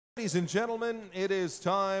Ladies and gentlemen, it is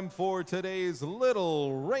time for today's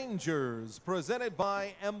Little Rangers, presented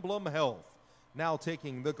by Emblem Health. Now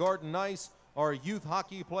taking the garden ice are youth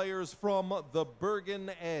hockey players from the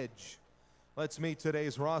Bergen Edge. Let's meet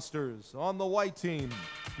today's rosters. On the white team,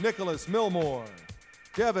 Nicholas Milmore,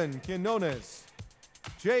 Devin Quinones,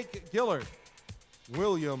 Jake Gillard,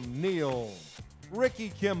 William Neal, Ricky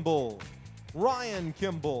Kimball, Ryan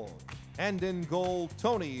Kimball, and in goal,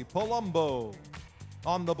 Tony Palumbo.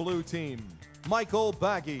 On the blue team, Michael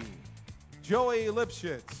Bagi, Joey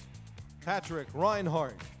Lipschitz, Patrick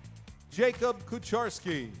Reinhardt, Jacob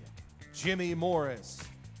Kucharski, Jimmy Morris,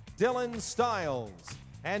 Dylan Stiles,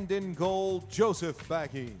 and in goal, Joseph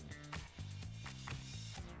Bagi.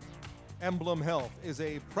 Emblem Health is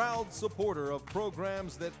a proud supporter of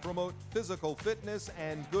programs that promote physical fitness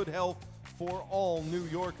and good health for all New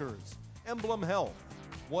Yorkers. Emblem Health,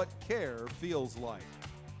 what care feels like.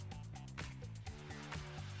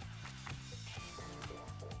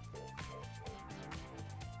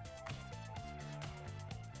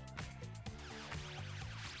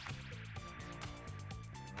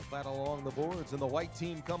 Battle along the boards, and the white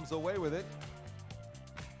team comes away with it.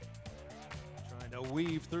 Trying to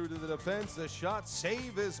weave through to the defense. The shot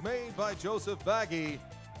save is made by Joseph Bagi.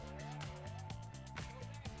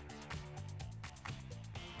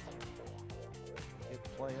 Hit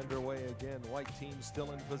play underway again. White team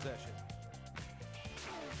still in possession.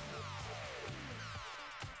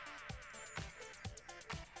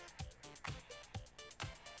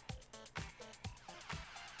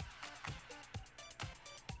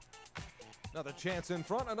 Another chance in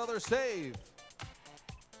front, another save.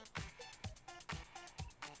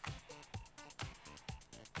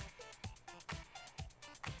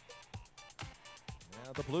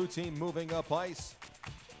 Now the blue team moving up ice.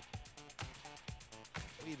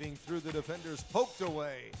 Weaving through the defenders, poked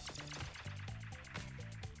away.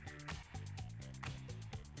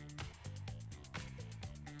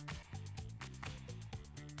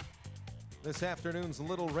 This afternoon's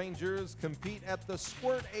Little Rangers compete at the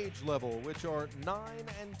squirt age level, which are 9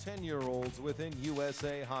 and 10-year-olds within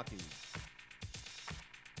USA Hockey.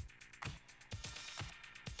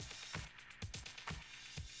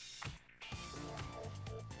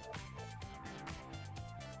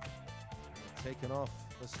 Taken off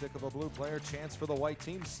the stick of a blue player, chance for the white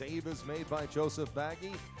team. Save is made by Joseph Bagi.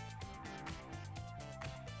 And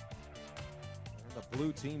the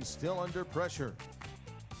blue team still under pressure.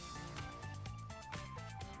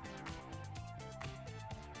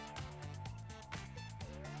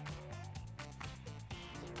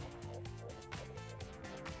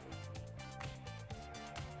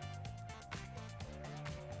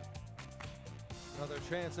 Another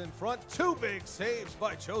chance in front. Two big saves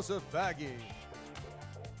by Joseph Bagi.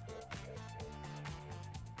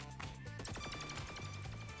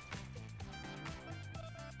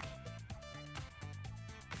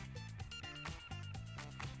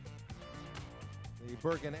 The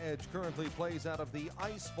Bergen Edge currently plays out of the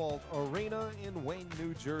Ice Vault Arena in Wayne,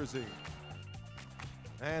 New Jersey.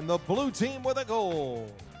 And the blue team with a goal.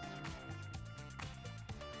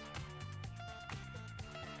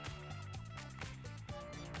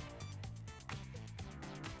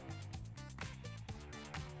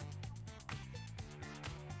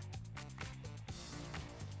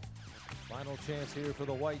 Final chance here for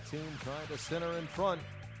the white team, trying to center in front.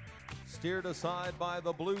 Steered aside by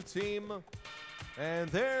the blue team. And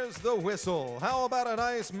there's the whistle. How about a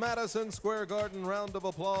nice Madison Square Garden round of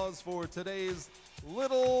applause for today's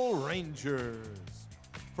Little Rangers.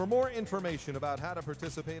 For more information about how to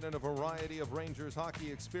participate in a variety of Rangers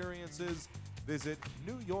hockey experiences, visit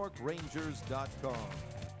NewYorkRangers.com.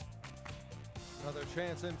 Another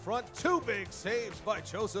chance in front. Two big saves by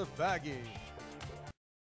Joseph Bagi.